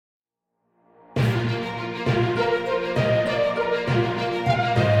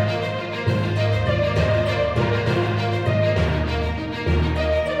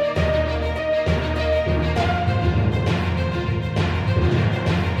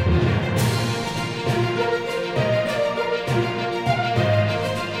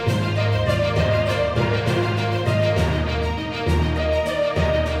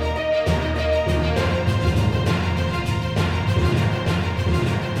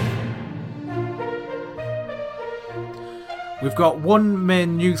We've got one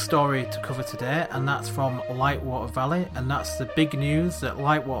main news story to cover today, and that's from Lightwater Valley, and that's the big news that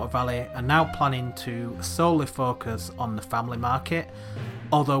Lightwater Valley are now planning to solely focus on the family market.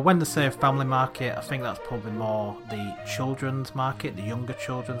 Although when they say family market, I think that's probably more the children's market, the younger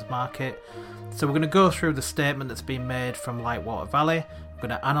children's market. So we're going to go through the statement that's been made from Lightwater Valley. We're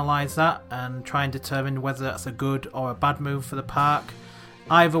going to analyse that and try and determine whether that's a good or a bad move for the park.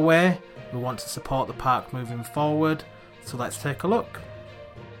 Either way, we want to support the park moving forward. So let's take a look.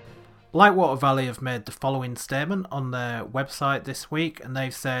 Lightwater Valley have made the following statement on their website this week, and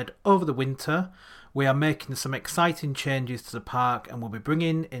they've said, over the winter, we are making some exciting changes to the park and we'll be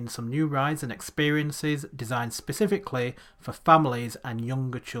bringing in some new rides and experiences designed specifically for families and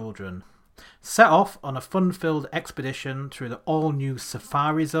younger children. Set off on a fun-filled expedition through the all-new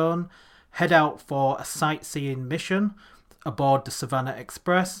Safari Zone, head out for a sightseeing mission aboard the Savannah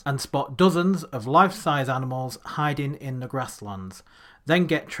Express and spot dozens of life-size animals hiding in the grasslands. Then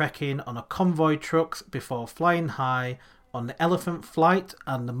get trekking on a convoy trucks before flying high on the elephant flight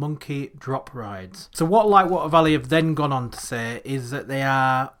and the monkey drop rides. So what Lightwater Valley have then gone on to say is that they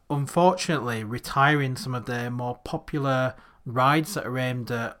are unfortunately retiring some of their more popular rides that are aimed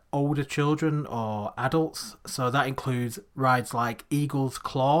at older children or adults. So that includes rides like Eagle's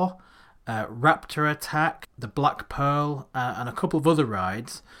Claw, Raptor Attack, the Black Pearl, and a couple of other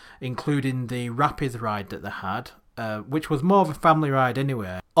rides, including the Rapids ride that they had, which was more of a family ride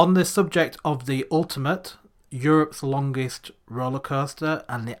anyway. On the subject of the Ultimate, Europe's longest roller coaster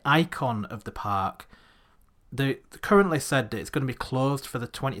and the icon of the park, they currently said that it's going to be closed for the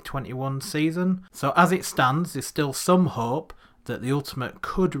 2021 season. So as it stands, there's still some hope that the Ultimate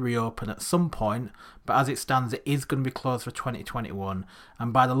could reopen at some point, but as it stands, it is going to be closed for 2021.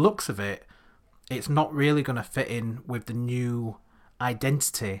 And by the looks of it, it's not really going to fit in with the new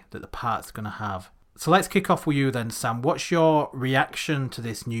identity that the park's going to have. So let's kick off with you then, Sam. What's your reaction to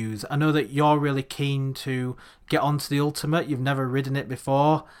this news? I know that you're really keen to get onto the Ultimate. You've never ridden it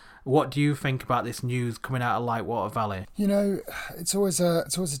before. What do you think about this news coming out of Lightwater Valley? You know, it's always a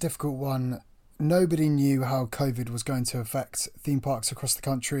difficult one. Nobody knew how COVID was going to affect theme parks across the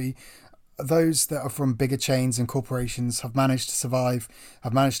country. Those that are from bigger chains and corporations have managed to survive,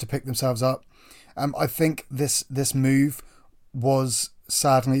 have managed to pick themselves up. I think this move was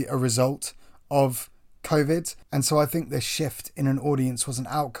sadly a result of COVID. And so I think this shift in an audience was an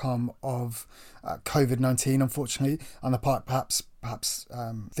outcome of COVID-19, unfortunately, and the park perhaps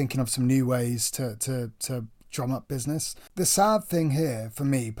thinking of some new ways to drum up business. The sad thing here for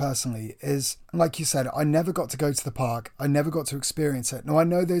me personally is, like you said, I never got to go to the park. I never got to experience it. Now, I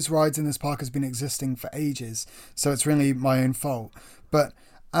know those rides in this park has been existing for ages, so it's really my own fault. But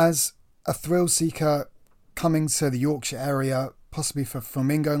as a thrill seeker coming to the Yorkshire area, possibly for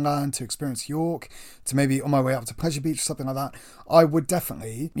Flamingo Land, to experience York, to maybe on my way up to Pleasure Beach or something like that, I would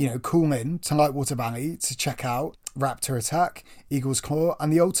definitely, call in to Lightwater Valley to check out Raptor Attack, Eagle's Claw,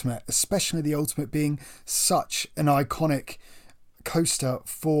 and the Ultimate, especially the Ultimate being such an iconic coaster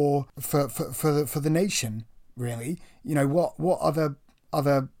for the nation, really. What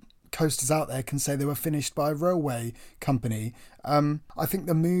other coasters out there can say they were finished by a railway company? I think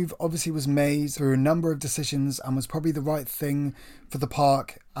the move obviously was made through a number of decisions and was probably the right thing for the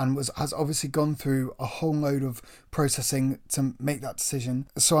park, and has obviously gone through a whole load of processing to make that decision.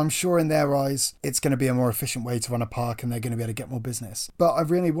 So I'm sure in their eyes it's going to be a more efficient way to run a park and they're going to be able to get more business. But I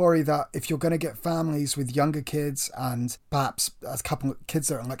really worry that if you're going to get families with younger kids and perhaps a couple of kids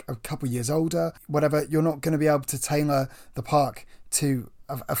that are like a couple of years older, whatever, you're not going to be able to tailor the park to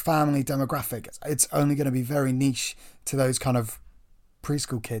a family demographic. It's only going to be very niche to those kind of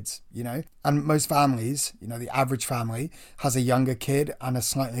preschool kids, and most families, the average family has a younger kid and a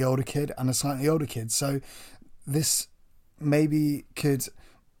slightly older kid and a slightly older kid. So this maybe could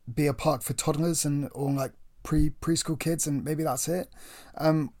be a park for toddlers or like preschool kids, and maybe that's it.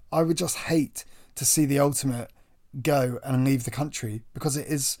 I would just hate to see the Ultimate go and leave the country, because it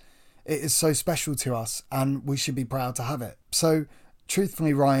is so special to us and we should be proud to have it. So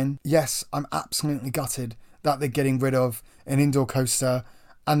truthfully, Ryan, yes, I'm absolutely gutted that they're getting rid of an indoor coaster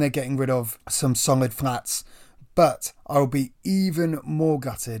and they're getting rid of some solid flats. But I'll be even more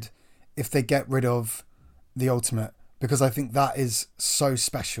gutted if they get rid of the Ultimate, because I think that is so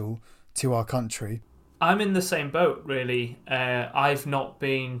special to our country. I'm in the same boat, really. I've not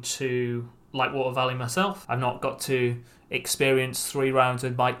been to Lightwater Valley myself. I've not got to experience 3 rounds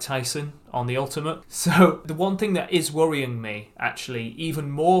with Mike Tyson on the Ultimate. So the one thing that is worrying me, actually,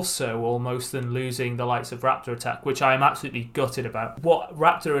 even more so almost than losing the likes of Raptor Attack, which I am absolutely gutted about, what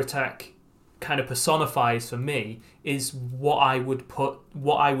Raptor Attack kind of personifies for me is what I would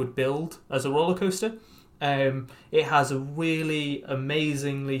build as a roller coaster. It has a really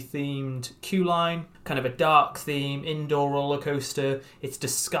amazingly themed queue line, kind of a dark theme, indoor roller coaster. It's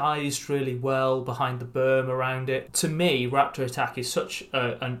disguised really well behind the berm around it. To me, Raptor Attack is such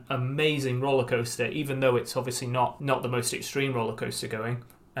an amazing roller coaster, even though it's obviously not the most extreme roller coaster going.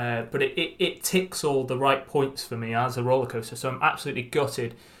 But it ticks all the right points for me as a roller coaster. So I'm absolutely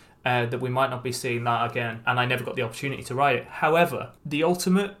gutted that we might not be seeing that again, and I never got the opportunity to ride it. However, the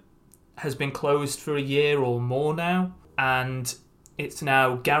Ultimate has been closed for a year or more now, and it's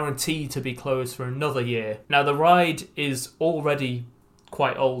now guaranteed to be closed for another year. Now, the ride is already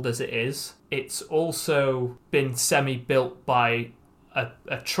quite old as it is. It's also been semi-built by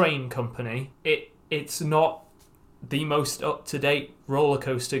a train company. It's not the most up-to-date roller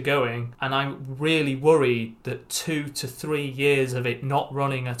coaster going, and I'm really worried that 2 to 3 years of it not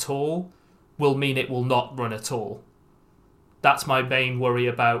running at all will mean it will not run at all. That's my main worry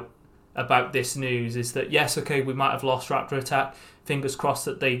about this news, is that yes, okay, we might have lost Raptor Attack. Fingers crossed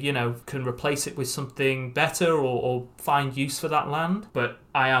that they, can replace it with something better or find use for that land. But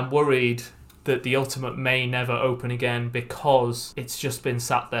I am worried that the Ultimate may never open again because it's just been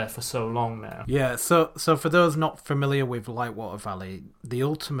sat there for so long now. Yeah, so for those not familiar with Lightwater Valley, the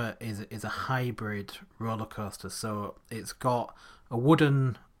Ultimate is a hybrid roller coaster. So it's got a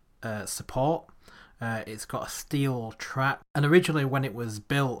wooden support. It's got a steel track, and originally when it was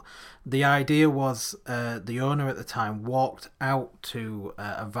built, the idea was the owner at the time walked out to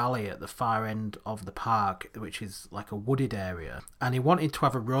a valley at the far end of the park, which is like a wooded area, and he wanted to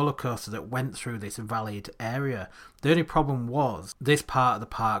have a roller coaster that went through this valleyed area. The only problem was this part of the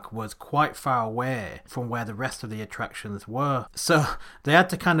park was quite far away from where the rest of the attractions were, so they had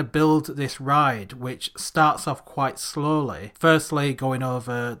to kind of build this ride which starts off quite slowly, firstly going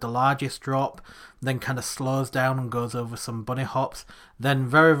over the largest drop, then kind of slows down and goes over some bunny hops, then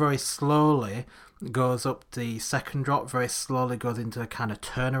very, very slowly goes up the second drop, very slowly goes into a kind of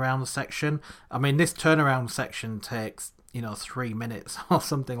turnaround section. I mean, this turnaround section takes, 3 minutes or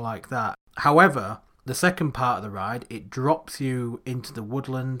something like that. However, the second part of the ride, it drops you into the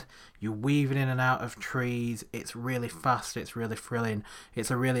woodland, you're weaving in and out of trees, it's really fast, it's really thrilling, it's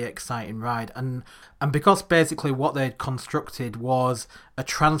a really exciting ride. And because basically what they'd constructed was a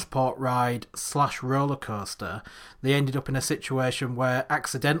transport ride / roller coaster, they ended up in a situation where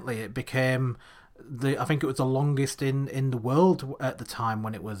accidentally it became I think it was the longest in the world at the time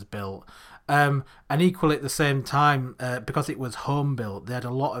when it was built. And equally at the same time, because it was home built, they had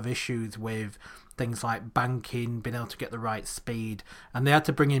a lot of issues with things like banking, being able to get the right speed, and they had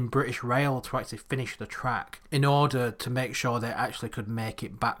to bring in British Rail to actually finish the track in order to make sure they actually could make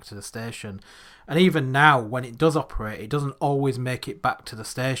it back to the station. And even now, when it does operate, it doesn't always make it back to the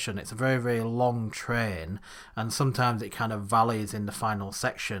station. It's a very, very long train, and sometimes it kind of valleys in the final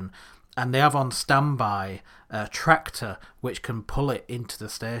section. And they have on standby a tractor which can pull it into the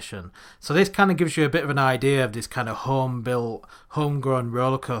station. So this kind of gives you a bit of an idea of this kind of home-built, homegrown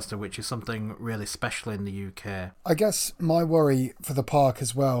roller coaster, which is something really special in the UK. I guess my worry for the park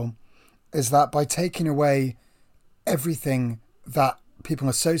as well is that by taking away everything that people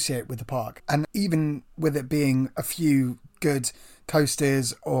associate with the park, and even with it being a few good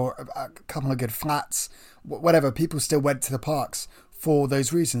coasters or a couple of good flats, whatever, people still went to the parks for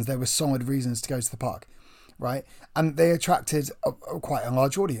those reasons. There were solid reasons to go to the park, right? And they attracted quite a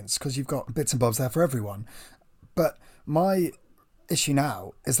large audience because you've got bits and bobs there for everyone. But my issue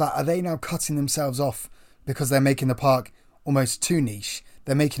now is that, are they now cutting themselves off because they're making the park almost too niche?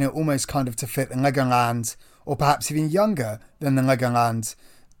 They're making it almost kind of to fit the Legoland, or perhaps even younger than the Legoland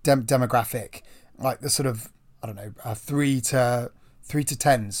demographic, like the sort of, I don't know, 3 to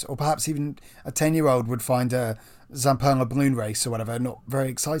 10s, or perhaps even a 10-year-old would find a Zamperla balloon race or whatever not very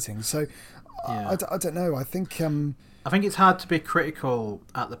exciting. So yeah. I don't know. I think it's hard to be critical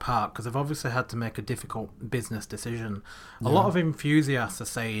at the park because they've obviously had to make a difficult business decision. A lot of enthusiasts are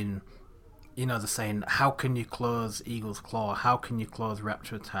saying, they're saying, how can you close Eagle's Claw? How can you close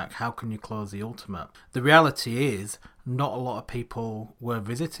Raptor Attack? How can you close the Ultimate? The reality is, not a lot of people were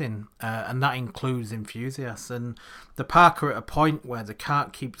visiting, and that includes enthusiasts. And the park are at a point where they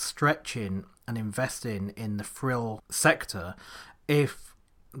can't keep stretching and investing in the thrill sector if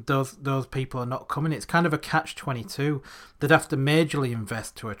those people are not coming. It's kind of a catch-22. They'd have to majorly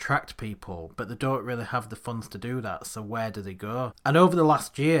invest to attract people, but they don't really have the funds to do that, so where do they go? And over the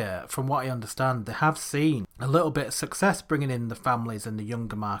last year, from what I understand, they have seen a little bit of success bringing in the families and the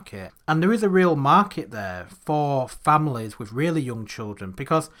younger market. And there is a real market there for families with really young children,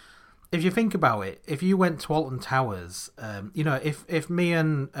 because if you think about it, if you went to Alton Towers, if me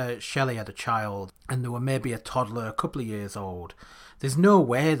and Shelley had a child and they were maybe a toddler, a couple of years old, there's no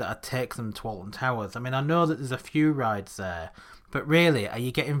way that I'd take them to Alton Towers. I mean, I know that there's a few rides there, but really, are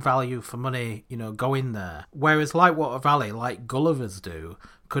you getting value for money, going there? Whereas Lightwater Valley, like Gulliver's do,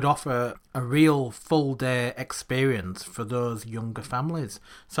 could offer a real full-day experience for those younger families.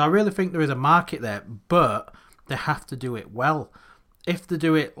 So I really think there is a market there, but they have to do it well. If they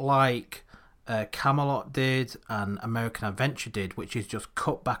do it like Camelot did and American Adventure did, which is just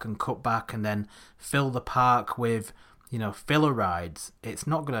cut back and then fill the park with, filler rides, it's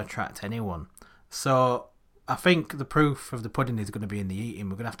not going to attract anyone. So I think the proof of the pudding is going to be in the eating.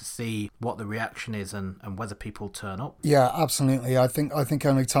 We're going to have to see what the reaction is and whether people turn up. Yeah, absolutely. I think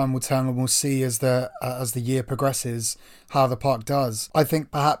only time will tell, and we'll see as the year progresses how the park does. I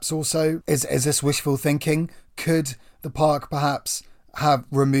think perhaps also is this wishful thinking? Could the park perhaps have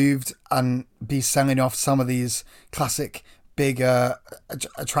removed and be selling off some of these classic big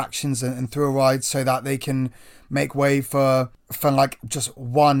attractions and thrill rides so that they can make way for like just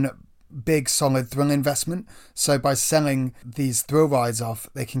one big solid thrill investment? So by selling these thrill rides off,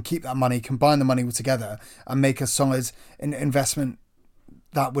 they can keep that money, combine the money all together, and make a solid investment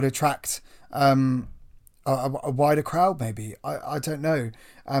that would attract a wider crowd, maybe. I don't know.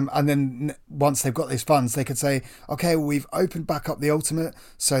 And then once they've got these funds, they could say, okay, well, we've opened back up the Ultimate,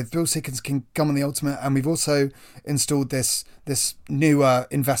 so thrill seekers can come on the Ultimate, and we've also installed this newer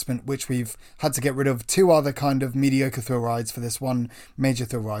investment, which we've had to get rid of 2 other kind of mediocre thrill rides for this one major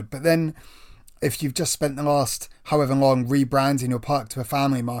thrill ride. But then if you've just spent the last however long rebranding your park to a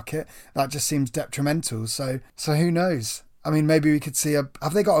family market, that just seems detrimental. So who knows? I mean, maybe we could see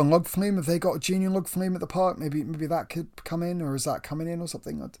have they got a log flume? Have they got a junior log flume at the park? Maybe that could come in, or is that coming in or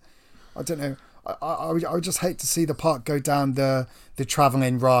something? I don't know. I would just hate to see the park go down the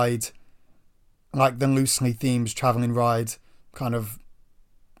travelling ride, like the loosely themed travelling ride kind of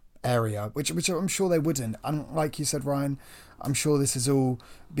area, which I'm sure they wouldn't. And like you said, Ryan, I'm sure this has all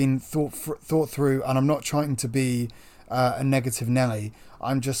been thought through, and I'm not trying to be a negative Nelly.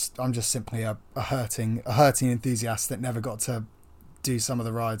 I'm just simply a hurting enthusiast that never got to do some of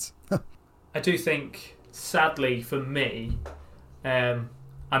the rides. I do think, sadly for me, I'm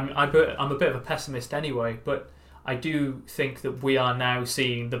a bit of a pessimist anyway, but I do think that we are now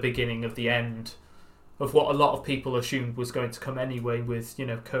seeing the beginning of the end of what a lot of people assumed was going to come anyway with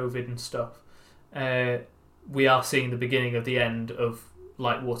COVID and stuff. We are seeing the beginning of the end of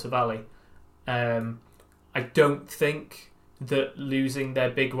Lightwater Valley. I don't think that losing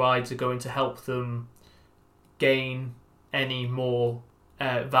their big rides are going to help them gain any more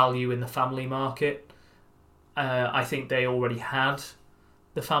value in the family market. I think they already had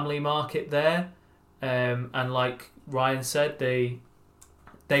the family market there, and like Ryan said, they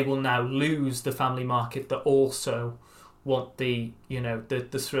will now lose the family market that also want the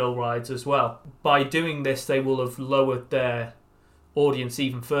thrill rides as well. By doing this, they will have lowered their audience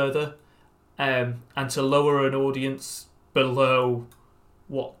even further, and to lower an audience below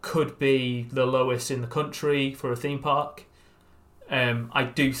what could be the lowest in the country for a theme park, I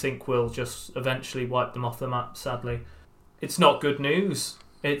do think we'll just eventually wipe them off the map, sadly. It's not good news.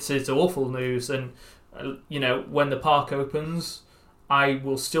 It's awful news, and when the park opens, I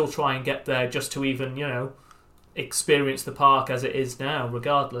will still try and get there just to even experience the park as it is now,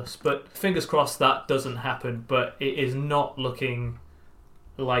 regardless. But fingers crossed that doesn't happen, but it is not looking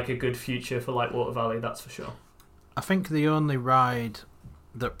like a good future for Lightwater Valley, that's for sure. I think the only ride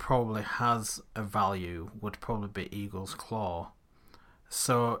that probably has a value would probably be Eagle's Claw.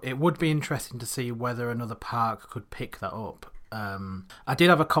 So it would be interesting to see whether another park could pick that up. I did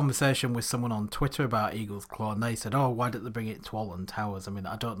have a conversation with someone on Twitter about Eagle's Claw, and they said, oh, why don't they bring it to Alton Towers? I mean,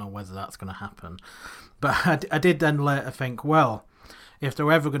 I don't know whether that's going to happen. But I did then later think, well, if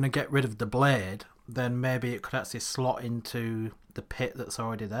they're ever going to get rid of the blade, then maybe it could actually slot into the pit that's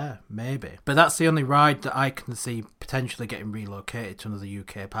already there, maybe. But that's the only ride that I can see potentially getting relocated to another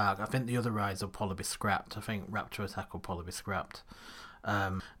UK park. I think the other rides will probably be scrapped. I think Raptor Attack will probably be scrapped.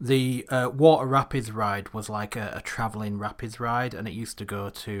 The Water Rapids ride was like a travelling rapids ride, and it used to go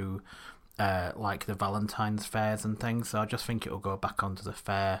to like the Valentine's fairs and things, so I just think it will go back onto the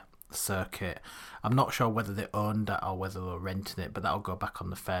fair circuit. I'm not sure whether they owned it or whether they were renting it, but that'll go back on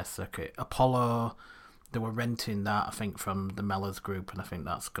the fair circuit. Apollo, they were renting that, I think, from the Mellors group, and I think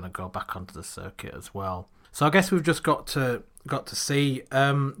that's going to go back onto the circuit as well. So I guess we've just got to see.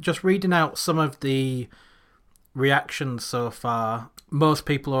 Just reading out some of the reactions so far. Most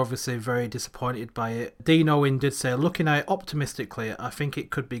people are obviously very disappointed by it. Dean Owen did say, looking at it optimistically, I think it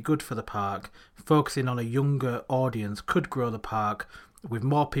could be good for the park. Focusing on a younger audience could grow the park. With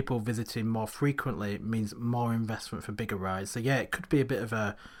more people visiting more frequently, it means more investment for bigger rides. So yeah, it could be a bit of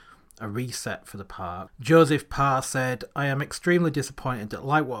a a reset for the park. Joseph Parr said, "I am extremely disappointed that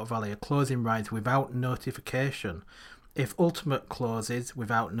Lightwater Valley are closing rides without notification. If Ultimate closes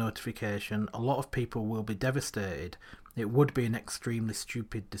without notification, a lot of people will be devastated. It would be an extremely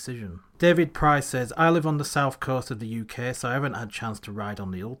stupid decision." David Price says, "I live on the south coast of the UK, so I haven't had a chance to ride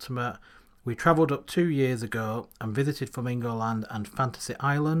on the Ultimate. We travelled up 2 years ago and visited Flamingo Land and Fantasy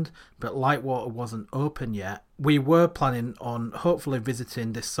Island, but Lightwater wasn't open yet. We were planning on hopefully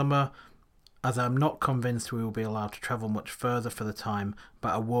visiting this summer, as I'm not convinced we will be allowed to travel much further for the time,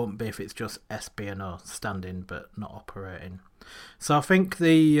 but I won't be if it's just SB&O, standing but not operating." So I think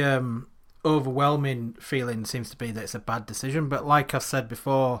the overwhelming feeling seems to be that it's a bad decision, but like I've said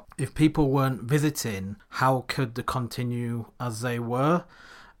before, if people weren't visiting, how could they continue as they were?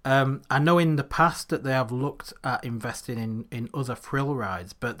 I know in the past that they have looked at investing in other thrill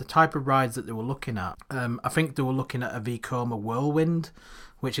rides, but the type of rides that they were looking at, I think they were looking at a Vekoma Whirlwind,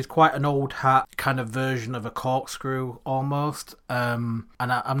 which is quite an old hat kind of version of a corkscrew almost. And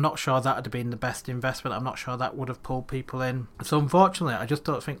I'm not sure that would have been the best investment. I'm not sure that would have pulled people in. So unfortunately, I just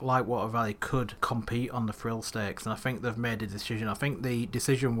don't think Lightwater Valley could compete on the thrill stakes, and I think they've made a decision. I think the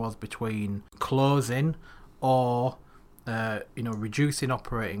decision was between closing or reducing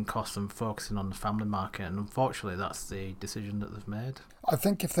operating costs and focusing on the family market, and unfortunately that's the decision that they've made. I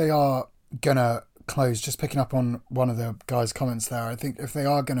think if they are gonna close, just picking up on one of the guys' comments there, I think if they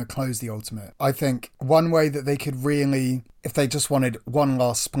are going to close the Ultimate, I think one way that they could really, if they just wanted one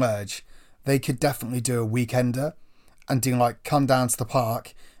last splurge, they could definitely do a weekender and do like come down to the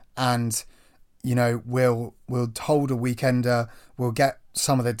park and we'll hold a weekender, we'll get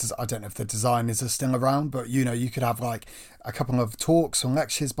some of the, I don't know if the designers are still around, but you could have like a couple of talks or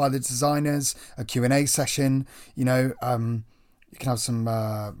lectures by the designers, a Q&A session, you can have some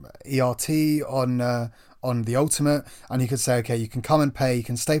ERT on the Ultimate, and you could say, okay, you can come and pay, you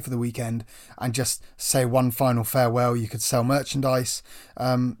can stay for the weekend and just say one final farewell. You could sell merchandise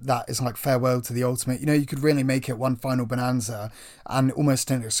that is like farewell to the Ultimate. You could really make it one final bonanza and almost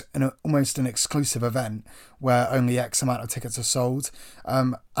an exclusive event where only X amount of tickets are sold.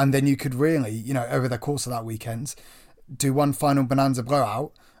 And then you could really, over the course of that weekend, do one final bonanza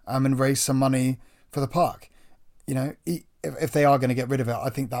blowout and raise some money for the park. If they are going to get rid of it, I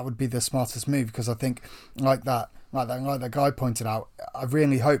think that would be the smartest move, because I think like that guy pointed out, I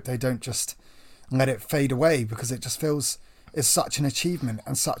really hope they don't just let it fade away, because it just feels it's such an achievement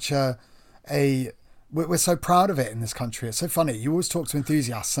and such we're so proud of it in this country. It's so funny. You always talk to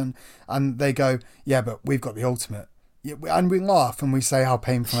enthusiasts and they go, yeah, but we've got the Ultimate. And we laugh and we say how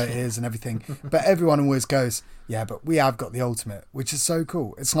painful it is and everything, but everyone always goes, yeah, but we have got the Ultimate, which is so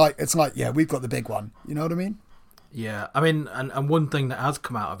cool. It's like, yeah, we've got the big one. You know what I mean? Yeah, I mean, and one thing that has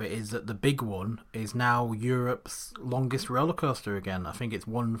come out of it is that the big one is now Europe's longest roller coaster again. I think it's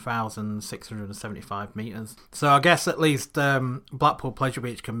 1,675 metres. So I guess at least Blackpool Pleasure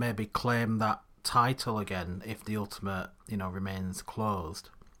Beach can maybe claim that title again if the Ultimate, remains closed.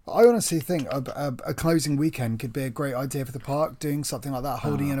 I honestly think a closing weekend could be a great idea for the park, doing something like that,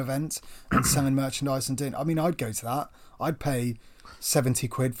 holding an event and selling merchandise and doing... I mean, I'd go to that. I'd pay 70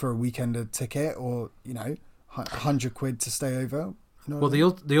 quid for a weekender ticket, or, 100 quid to stay over. Well,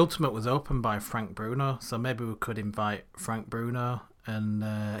 the Ultimate was opened by Frank Bruno, so maybe we could invite Frank Bruno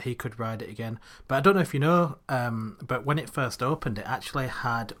and he could ride it again. But I don't know if you know, but when it first opened, it actually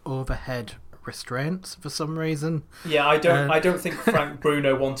had overhead restraints for some reason. Yeah, I don't think Frank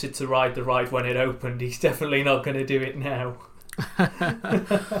Bruno wanted to ride the ride when it opened. He's definitely not going to do it now.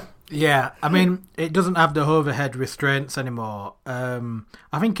 Yeah, I mean, it doesn't have the overhead restraints anymore.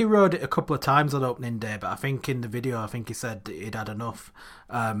 I think he rode it a couple of times on opening day, but I think in the video, he said that he'd had enough,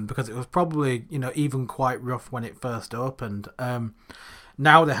 because it was probably, even quite rough when it first opened.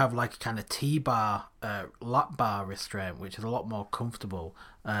 Now they have like a kind of T-bar, lap bar restraint, which is a lot more comfortable,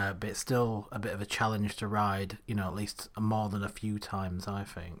 but it's still a bit of a challenge to ride, at least more than a few times, I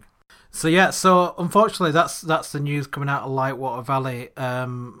think. So unfortunately, that's the news coming out of Lightwater Valley.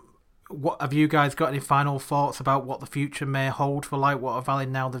 What have you guys got any final thoughts about what the future may hold for Lightwater Valley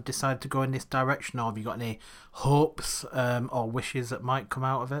now they've decided to go in this direction, or have you got any hopes or wishes that might come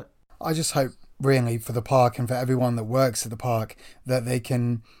out of it? I just hope, really, for the park and for everyone that works at the park, that they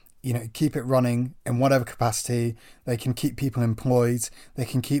can, keep it running in whatever capacity. They can keep people employed. They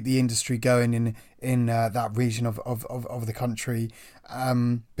can keep the industry going in that region of the country,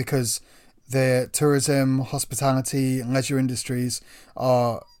 because the tourism, hospitality, and leisure industries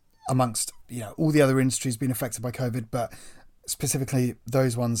are amongst all the other industries being affected by COVID, but specifically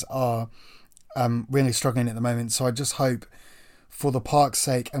those ones are really struggling at the moment. So I just hope, for the park's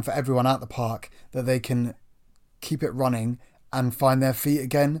sake and for everyone at the park, that they can keep it running and find their feet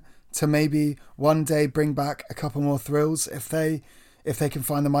again to maybe one day bring back a couple more thrills if they can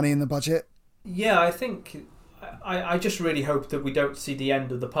find the money in the budget? Yeah, I think I just really hope that we don't see the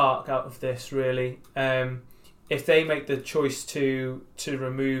end of the park out of this, really. If they make the choice to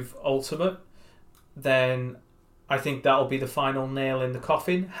remove Ultimate, then I think that'll be the final nail in the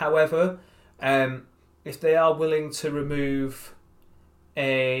coffin. However, if they are willing to remove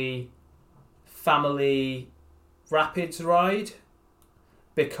a family rapids ride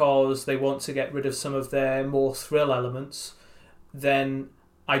because they want to get rid of some of their more thrill elements, then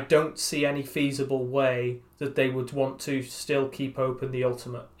I don't see any feasible way that they would want to still keep open the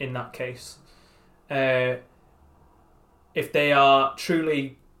Ultimate in that case. If they are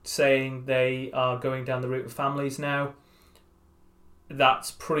truly saying they are going down the route of families now,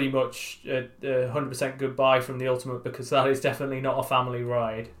 that's pretty much a 100% goodbye from the Ultimate, because that is definitely not a family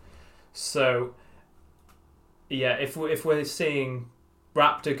ride. So, yeah, if we're seeing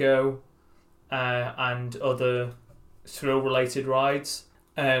Raptor go and other thrill-related rides,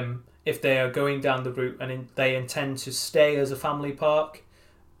 if they are going down the route and they intend to stay as a family park,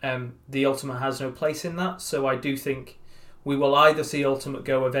 the Ultimate has no place in that. So I do think we will either see Ultimate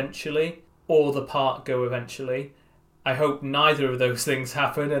go eventually or the park go eventually. I hope neither of those things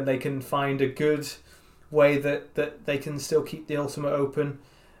happen and they can find a good way that they can still keep the Ultimate open.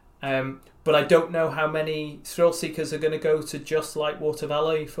 But I don't know how many thrill seekers are going to go to just Lightwater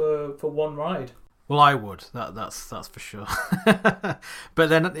Valley for one ride. Well, I would. That's for sure. But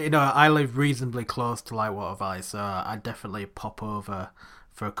then, I live reasonably close to Lightwater Valley, so I'd definitely pop over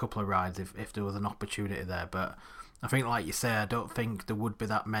for a couple of rides if there was an opportunity there. But I think, like you say, I don't think there would be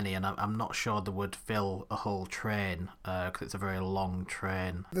that many, and I'm not sure they would fill a whole train because it's a very long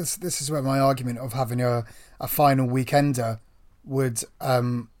train. This is where my argument of having a final weekender would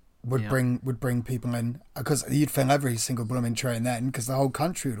bring people in, because you'd fill every single blooming train then, because the whole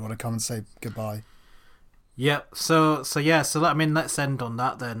country would want to come and say goodbye. Yeah. So let's end on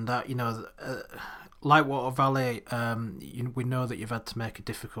that then. That Lightwater Valley, we know that you've had to make a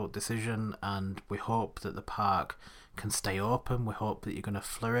difficult decision, and we hope that the park can stay open. We hope that you're going to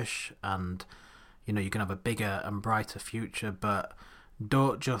flourish, and you're going to have a bigger and brighter future. But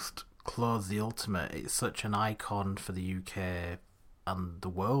don't just close the Ultimate. It's such an icon for the UK and the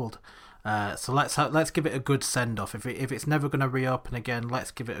world. So let's give it a good send off. If it's never going to reopen again,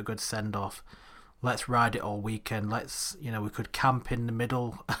 let's give it a good send off. Let's ride it all weekend. Let's, we could camp in the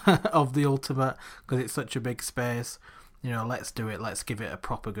middle of the Ultimate because it's such a big space. Let's do it. Let's give it a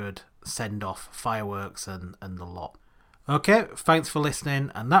proper good send off, fireworks and the lot. Okay, thanks for listening,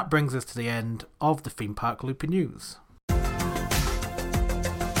 and that brings us to the end of the Theme Park Loopy News.